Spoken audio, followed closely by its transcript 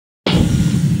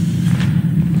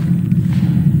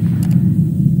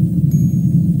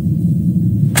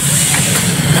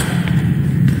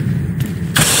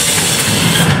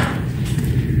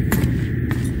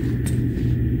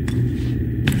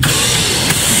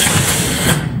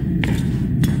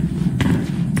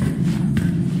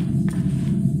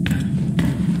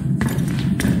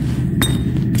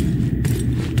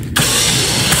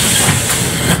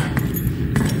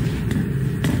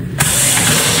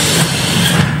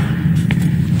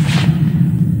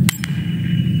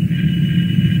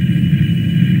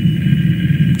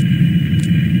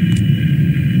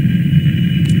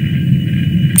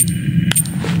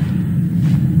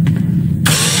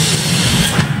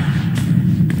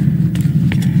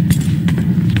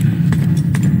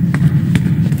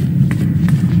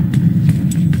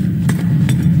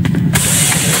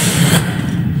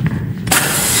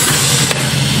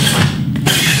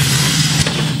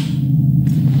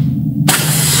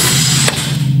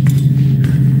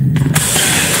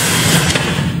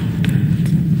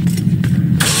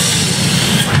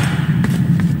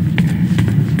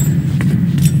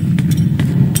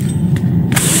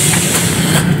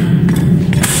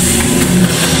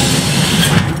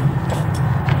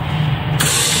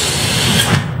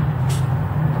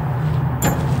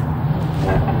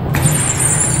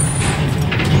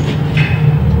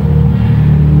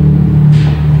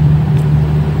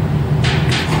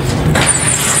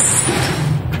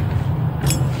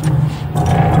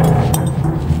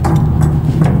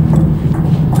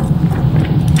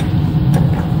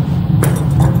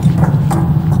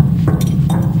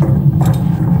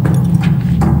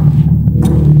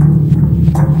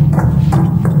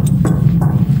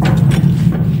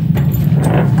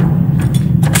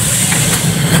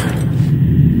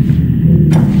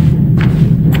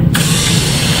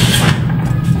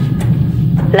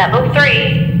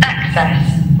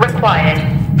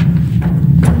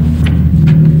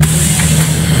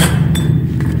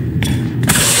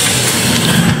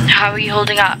you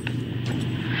holding up?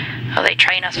 Oh, they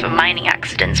train us for mining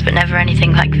accidents, but never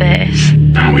anything like this.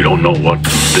 We don't know what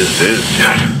this is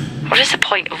yet. What is the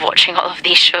point of watching all of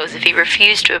these shows if you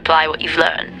refuse to apply what you've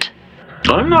learned?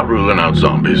 I'm not ruling out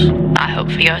zombies. I hope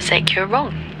for your sake you're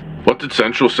wrong. What did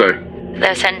Central say?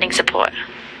 They're sending support.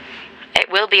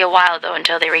 It will be a while, though,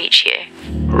 until they reach you.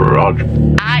 Roger.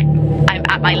 I'm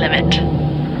at my limit.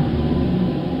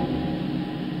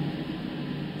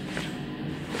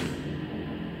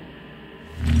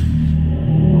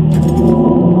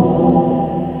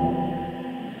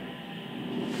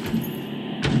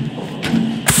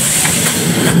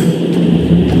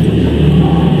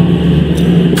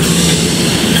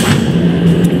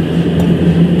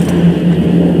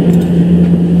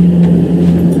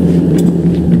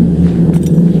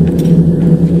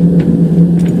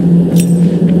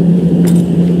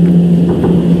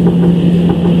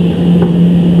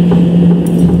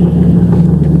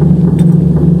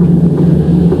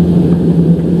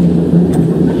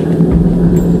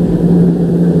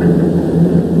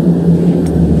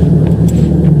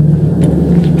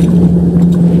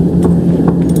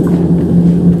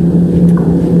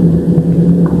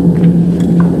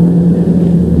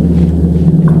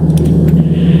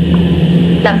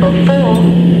 Level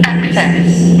 4,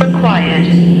 access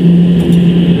required.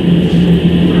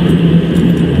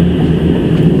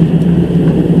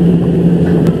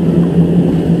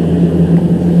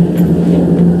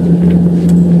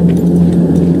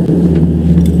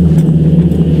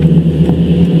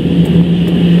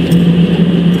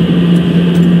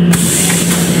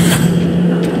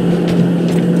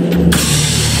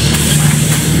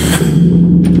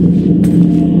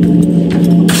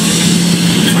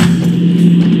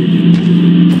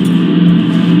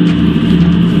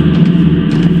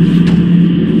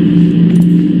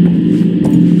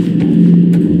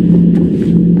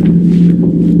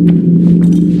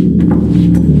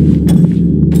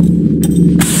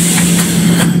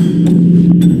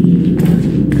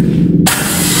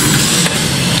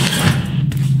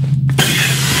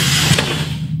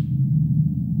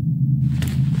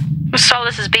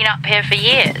 Solis has been up here for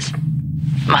years.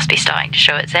 Must be starting to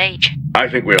show its age. I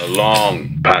think we are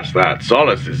long past that.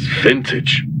 Solis is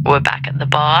vintage. We're back at the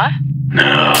bar.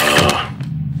 No.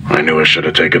 I knew I should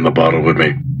have taken the bottle with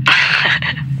me.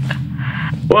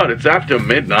 What? It's after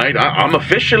midnight. I'm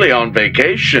officially on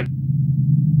vacation.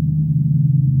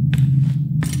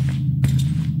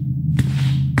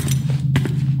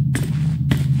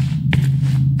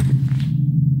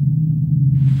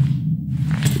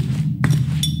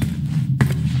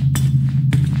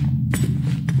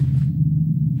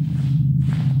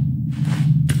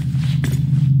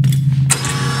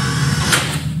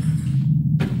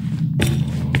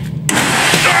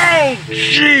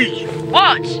 Gee!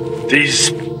 What? These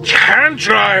hand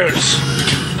dryers!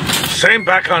 Same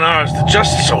back on ours, they're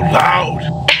just so loud.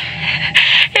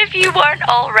 If you weren't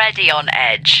already on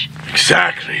edge.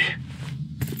 Exactly.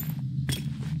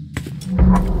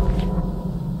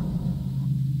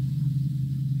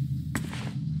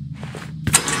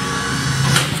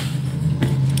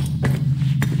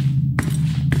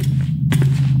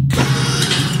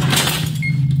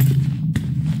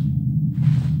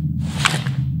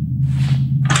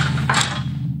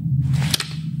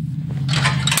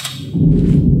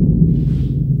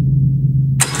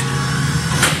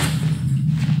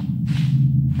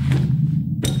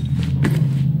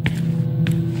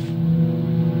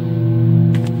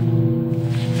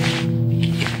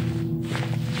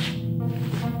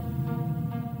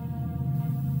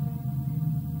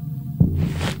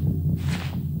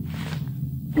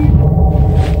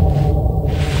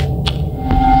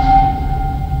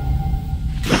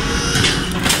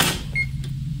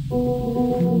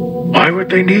 Why would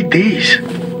they need these?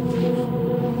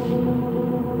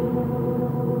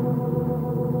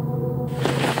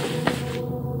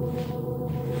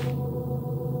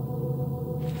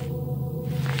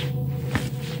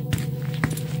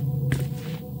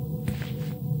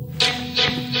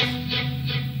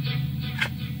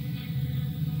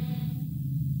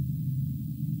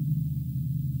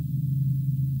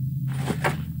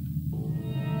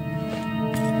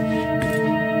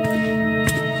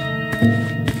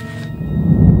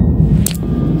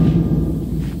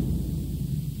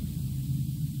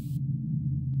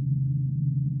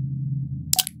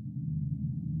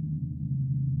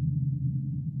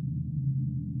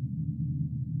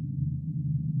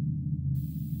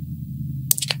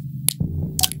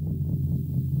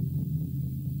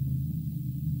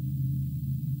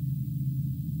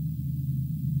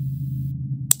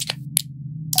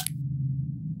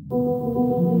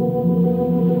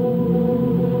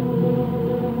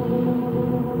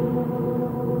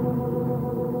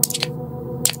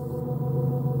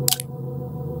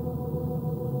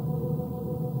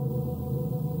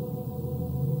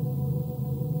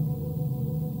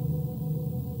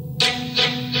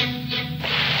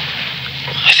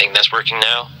 think that's working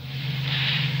now?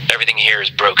 Everything here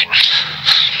is broken.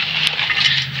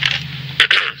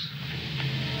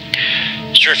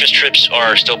 Surface trips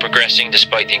are still progressing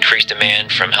despite the increased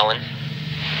demand from Helen.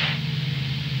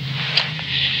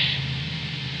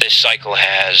 This cycle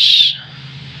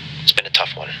it's been a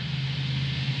tough one.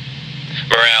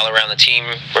 Morale around the team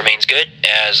remains good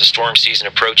as the storm season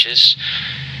approaches.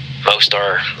 Most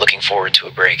are looking forward to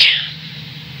a break.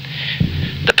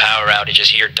 The power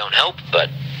outages here don't help, but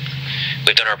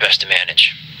we've done our best to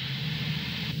manage.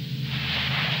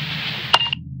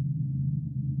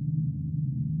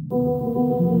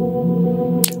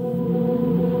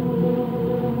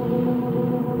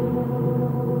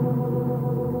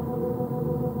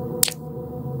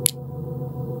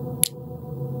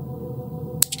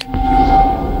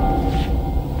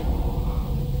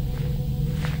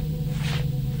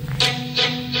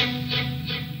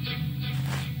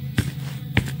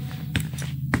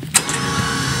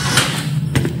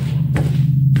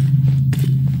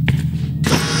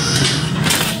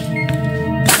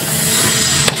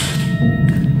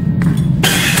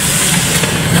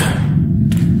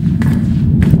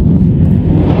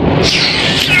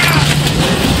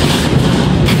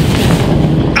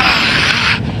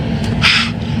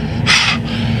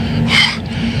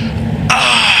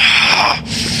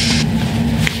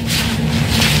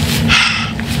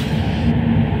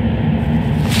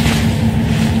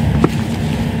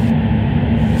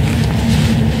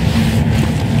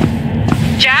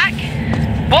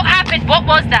 What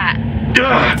was that?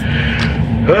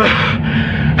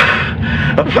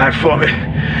 A platform.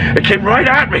 It came right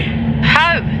at me.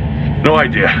 How? No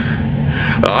idea.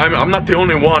 I'm not the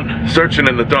only one searching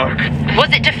in the dark.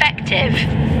 Was it defective?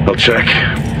 I'll check.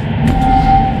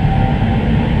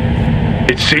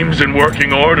 It seems in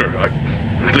working order.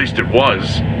 At least it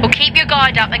was. Well, keep your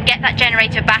guard up and get that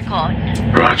generator back on.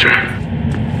 Roger.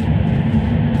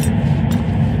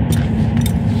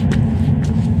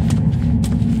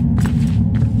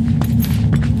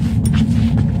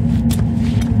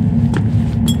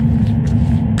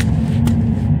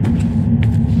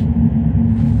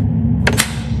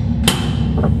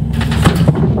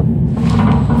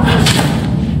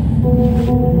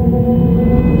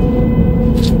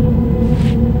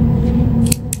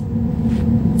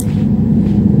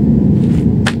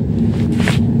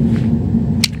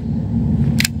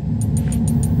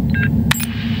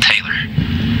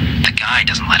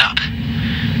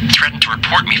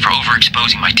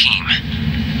 Overexposing my team.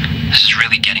 This is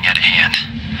really getting out of hand.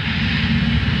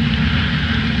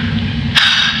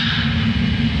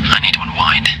 I need to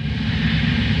unwind.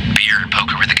 Beer and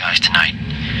poker with the guys tonight.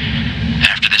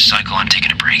 After this cycle, I'm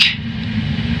taking a break.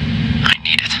 I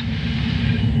need it.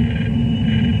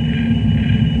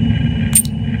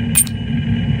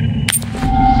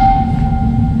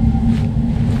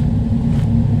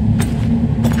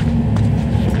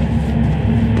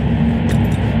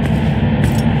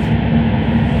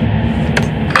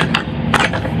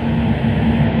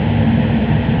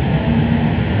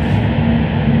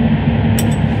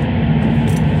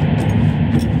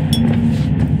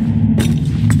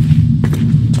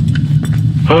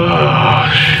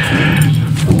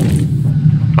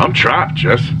 I'm trapped,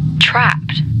 Jess.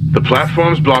 Trapped? The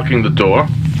platform's blocking the door.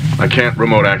 I can't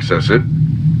remote access it.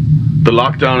 The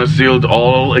lockdown has sealed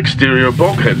all exterior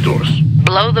bulkhead doors.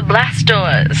 Blow the blast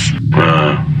doors.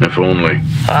 If only.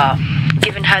 Well,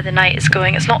 given how the night is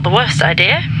going, it's not the worst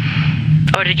idea.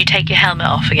 Or did you take your helmet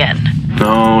off again?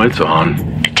 No, it's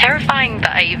on. Terrifying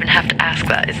that I even have to ask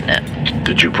that, isn't it?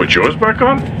 Did you put yours back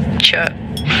on? Sure.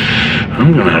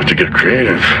 I'm gonna have to get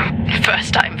creative.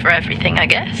 First time for everything, I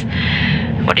guess.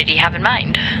 What did he have in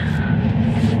mind?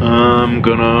 I'm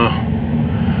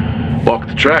gonna walk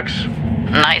the tracks.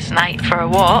 Nice night for a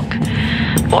walk.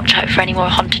 Watch out for any more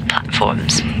haunted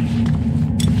platforms.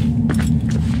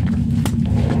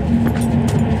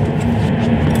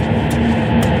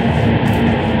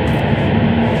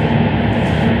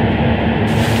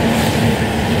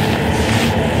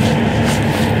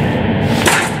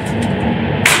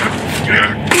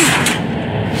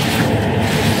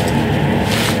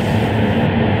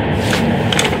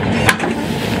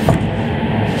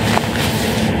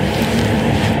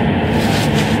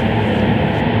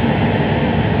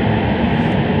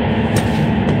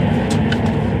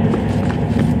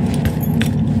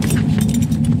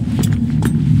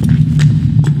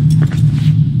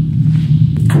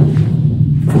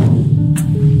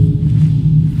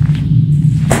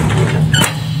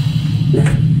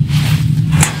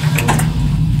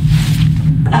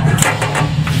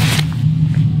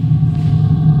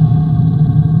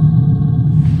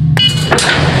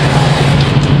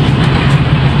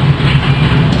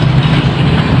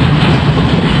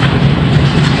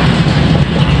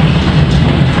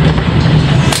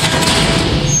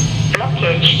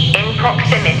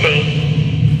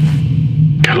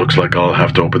 Looks like I'll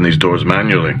have to open these doors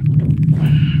manually.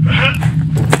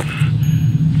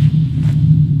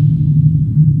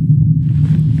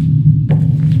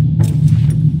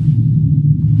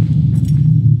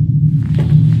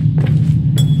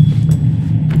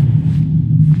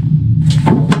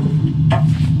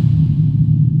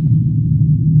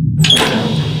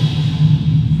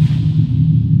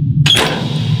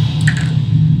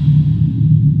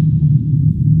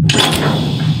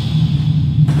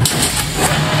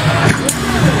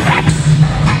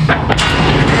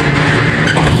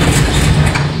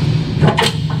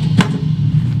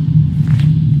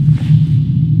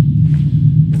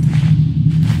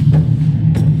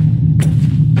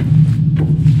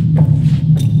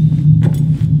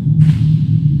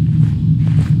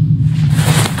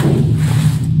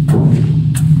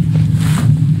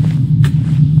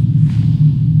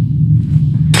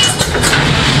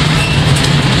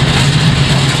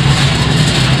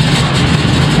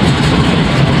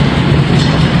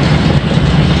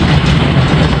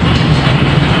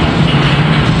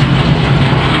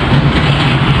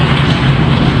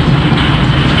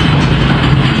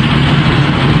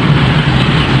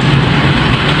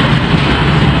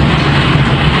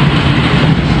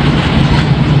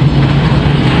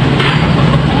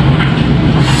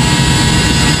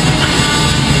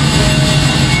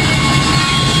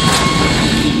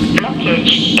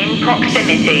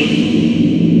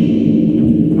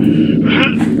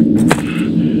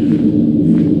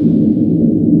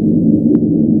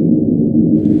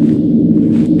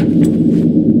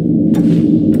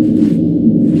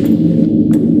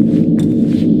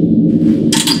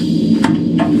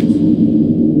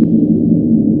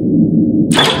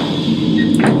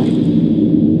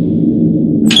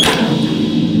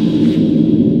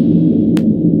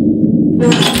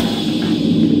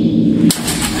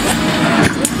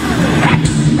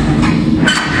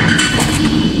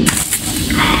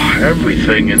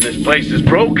 Everything in this place is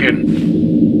broken.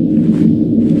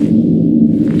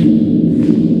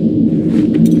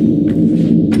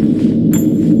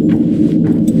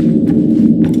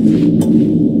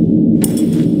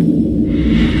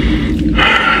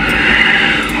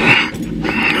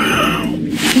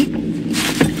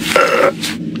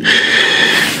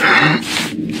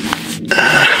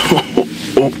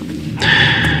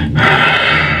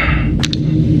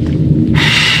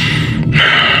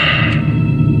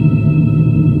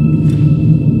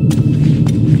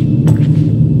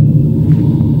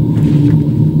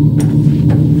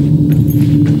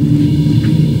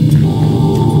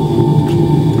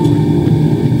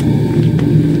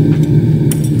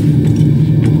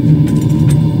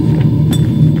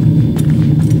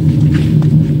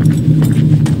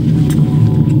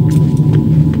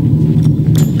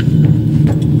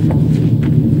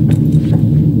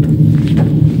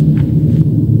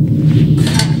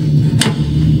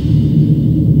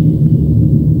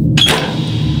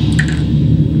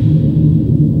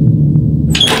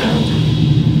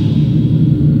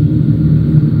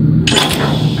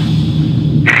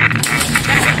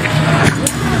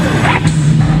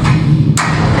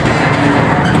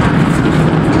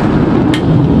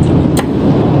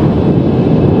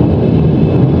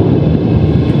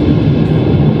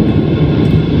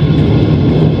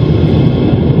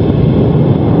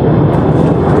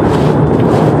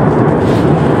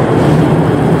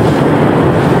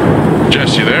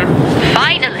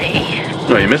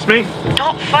 Miss me?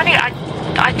 Not funny.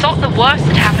 I thought the worst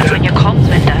had happened when your comms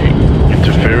went down.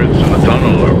 Interference in the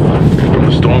tunnel or from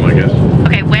the storm, I guess.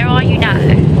 Okay, where are you now?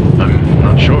 I'm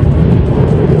not sure.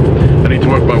 I need to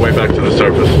work my way back to the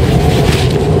surface.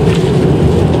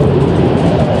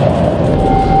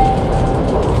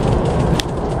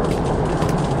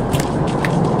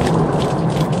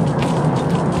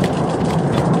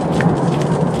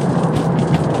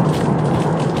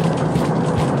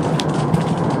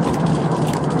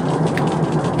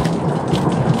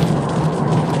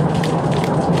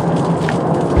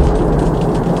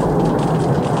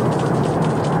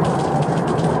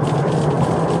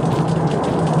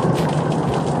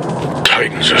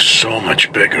 Titans are so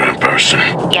much bigger in person.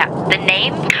 Yeah, the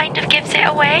name kind of gives it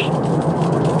away.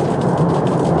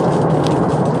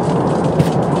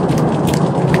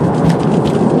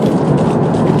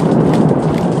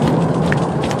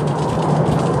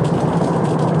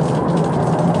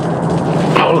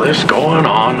 All this going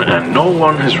on and no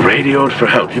one has radioed for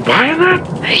help. You buying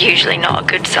that? Usually not a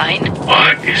good sign.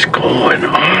 What is going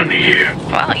on here?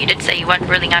 Well, you did say you weren't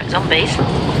ruling out zombies.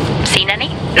 Seen any?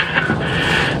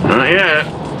 Not yet.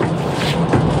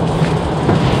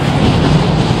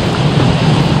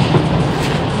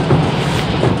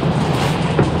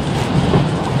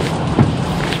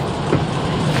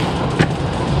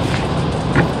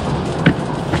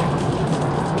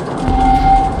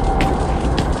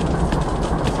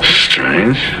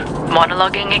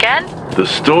 monologuing again? The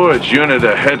storage unit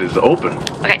ahead is open.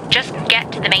 Okay, just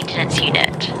get to the maintenance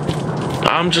unit.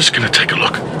 I'm just gonna take a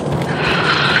look.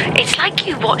 It's like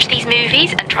you watch these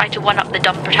movies and try to one-up the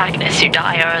dumb protagonists who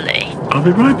die early. I'll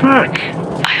be right back.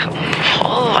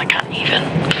 I can't even.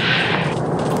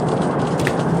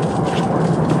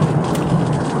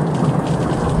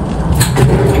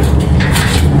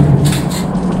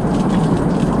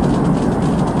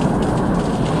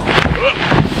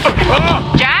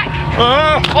 Jack?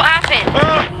 What happened?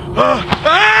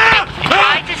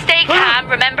 Try to stay calm.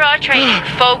 Remember our training.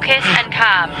 Focus and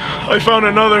calm. I found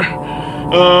another,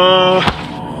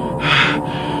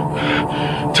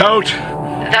 tout.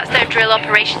 That's their drill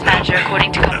operations manager,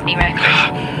 according to company records.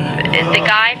 The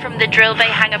guy from the drill bay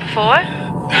hangar before?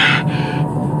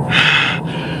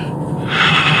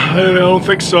 I don't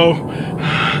think so.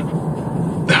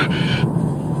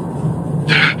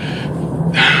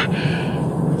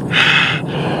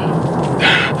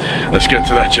 Let's get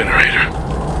to that generator.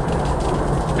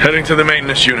 Heading to the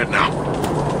maintenance unit now.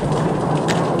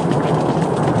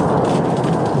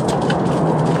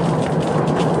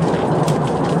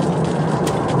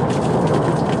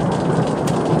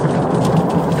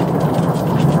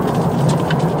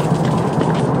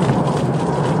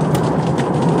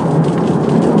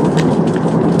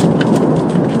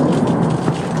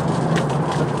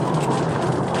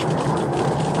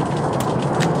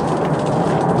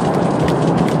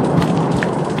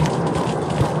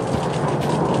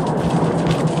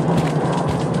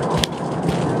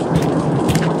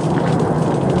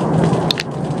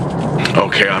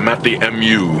 Okay, I'm at the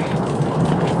MU.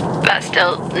 That's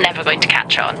still never going to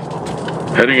catch on.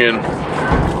 Heading in.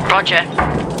 Roger.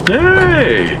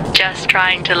 Hey! Just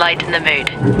trying to lighten the mood.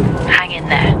 Hang in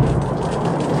there.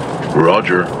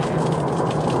 Roger.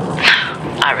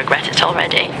 I regret it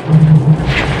already.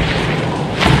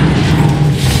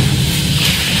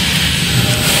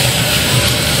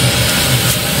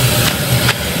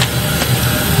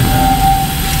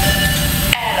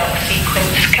 Airlock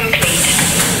sequence complete.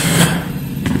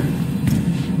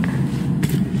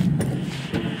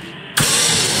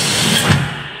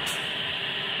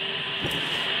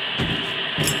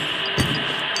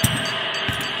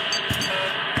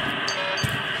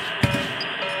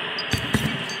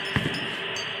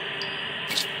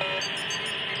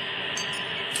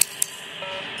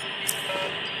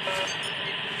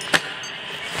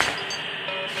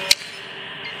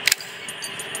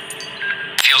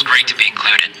 Feels great to be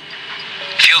included.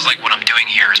 Feels like what I'm doing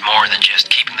here is more than just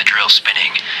keeping the drill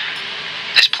spinning.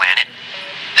 This planet,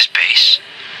 this base,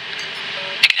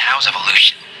 it can house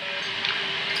evolution.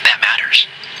 That matters.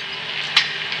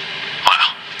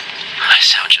 Wow, I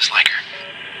sound just like her.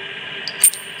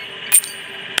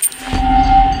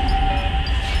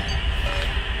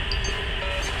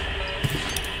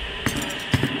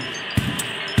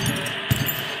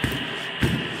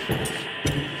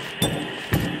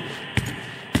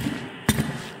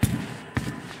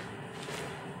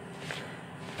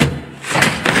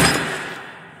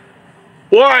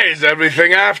 Why is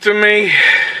everything after me?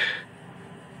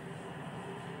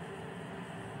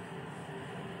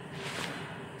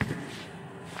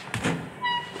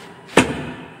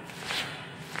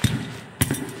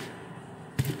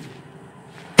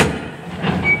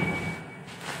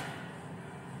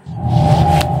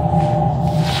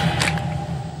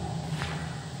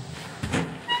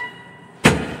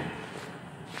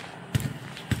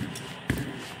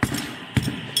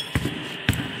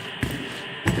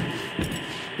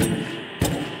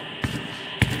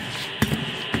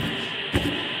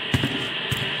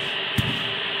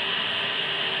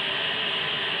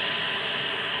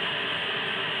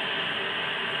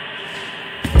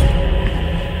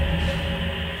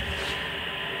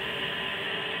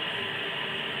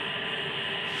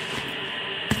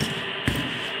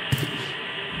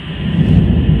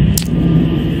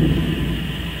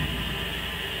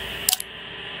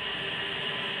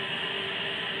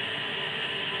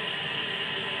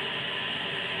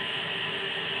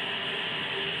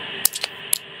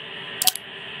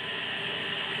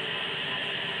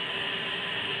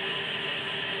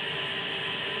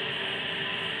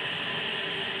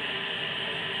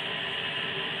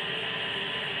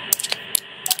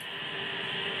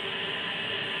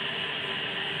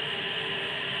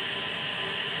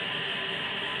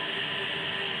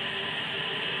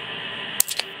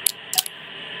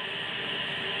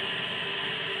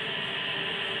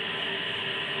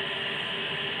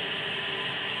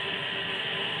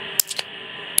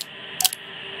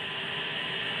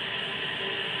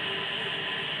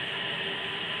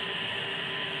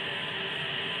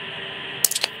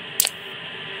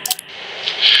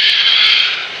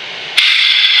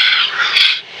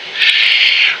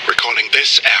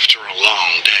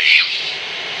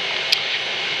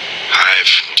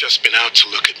 out to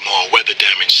look at more weather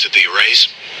damage to the arrays.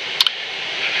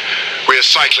 We are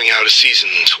cycling out of season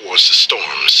towards the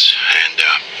storms, and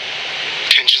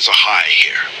tensions are high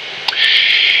here.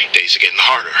 Days are getting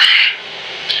harder.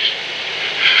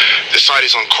 The site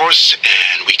is on course,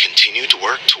 and we continue to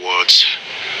work towards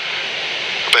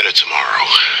a better tomorrow.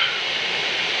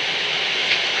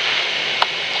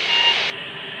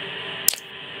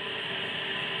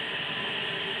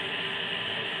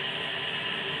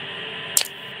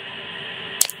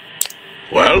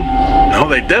 Well, now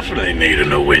they definitely need a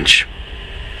new winch.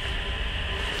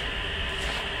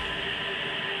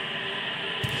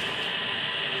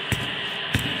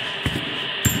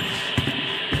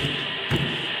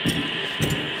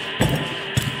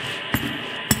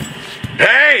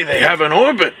 Hey, they have an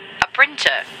orbit. A printer.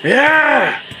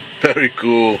 Yeah, very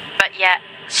cool. But yet,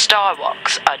 Star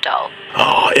Walks are dull.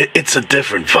 Oh, it's a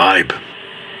different vibe.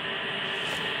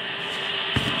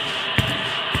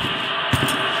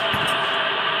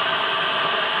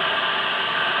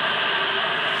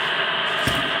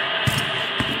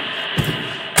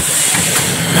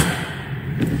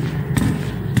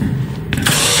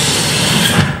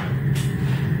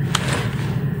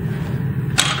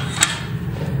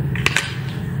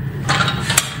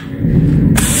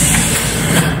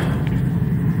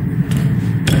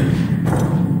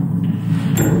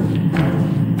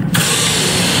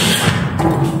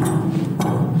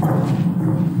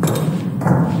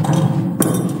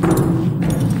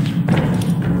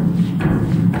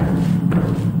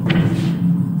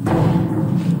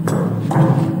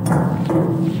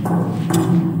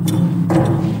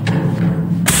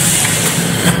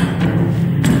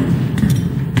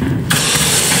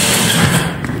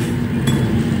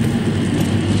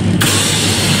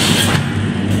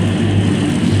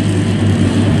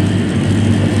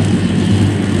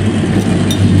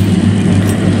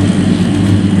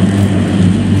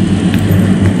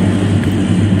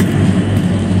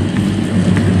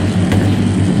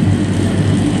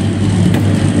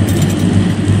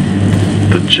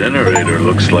 Generator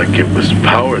looks like it was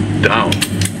powered down.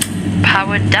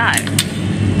 Powered down?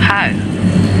 How?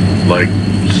 Like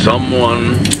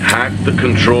someone hacked the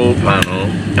control panel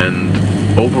and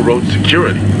overrode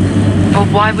security. Well,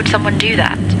 why would someone do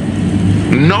that?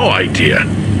 No idea.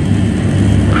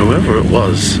 Whoever it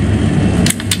was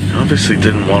obviously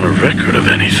didn't want a record of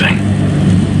anything.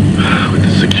 With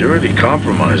the security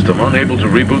compromised, I'm unable to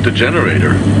reboot the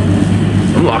generator.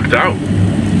 I'm locked out.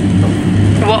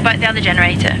 What about the other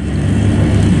generator?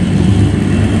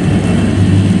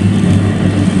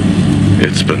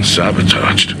 It's been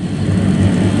sabotaged.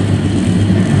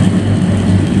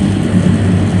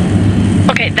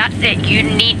 Okay, that's it. You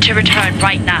need to return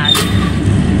right now.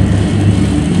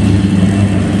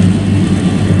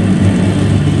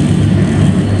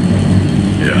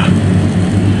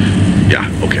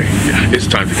 Yeah, okay. Yeah, it's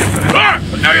time to get back.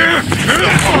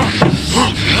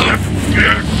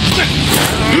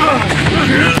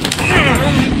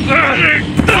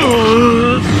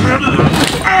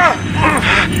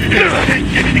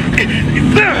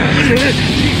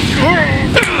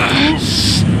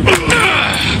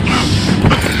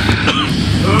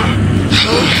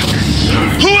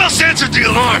 Who else answered the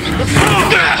alarm?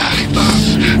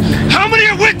 How many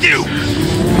are with you?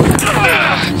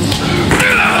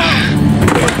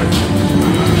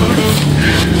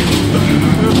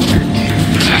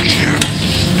 Back here.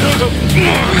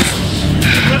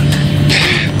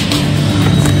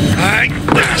 I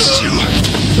asked you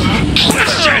a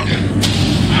question.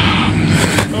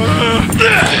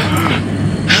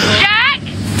 Jack!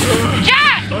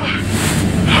 Jack!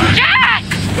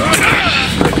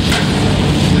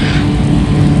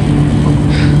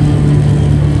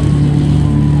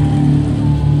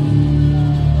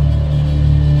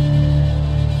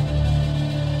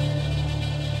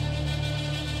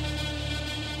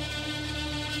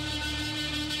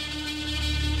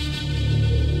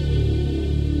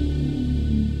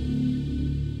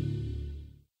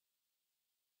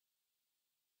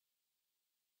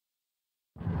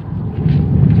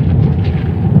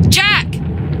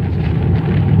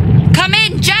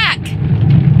 Jack!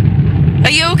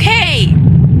 Are you okay?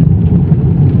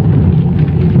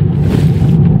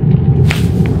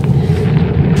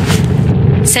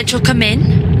 Central, come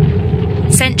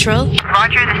in. Central.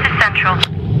 Roger, this is Central.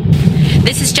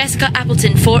 This is Jessica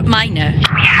Appleton, Fort Minor.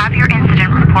 We have your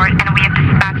incident report and we have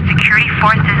dispatched security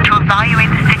forces to evaluate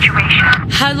the situation.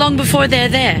 How long before they're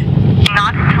there?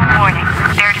 Not until morning.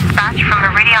 They're dispatched from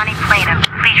Meridiani Plainum.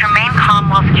 Please remain calm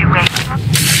whilst you wait.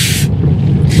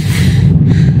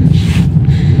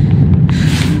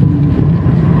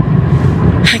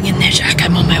 Hang in there, Jack.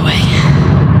 I'm on my way.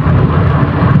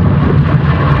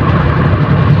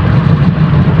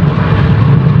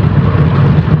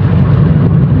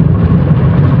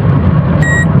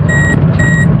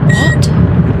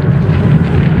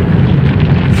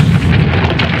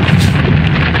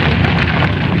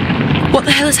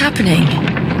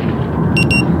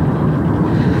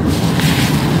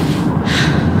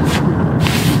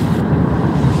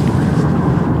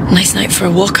 for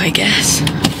a walk, I guess.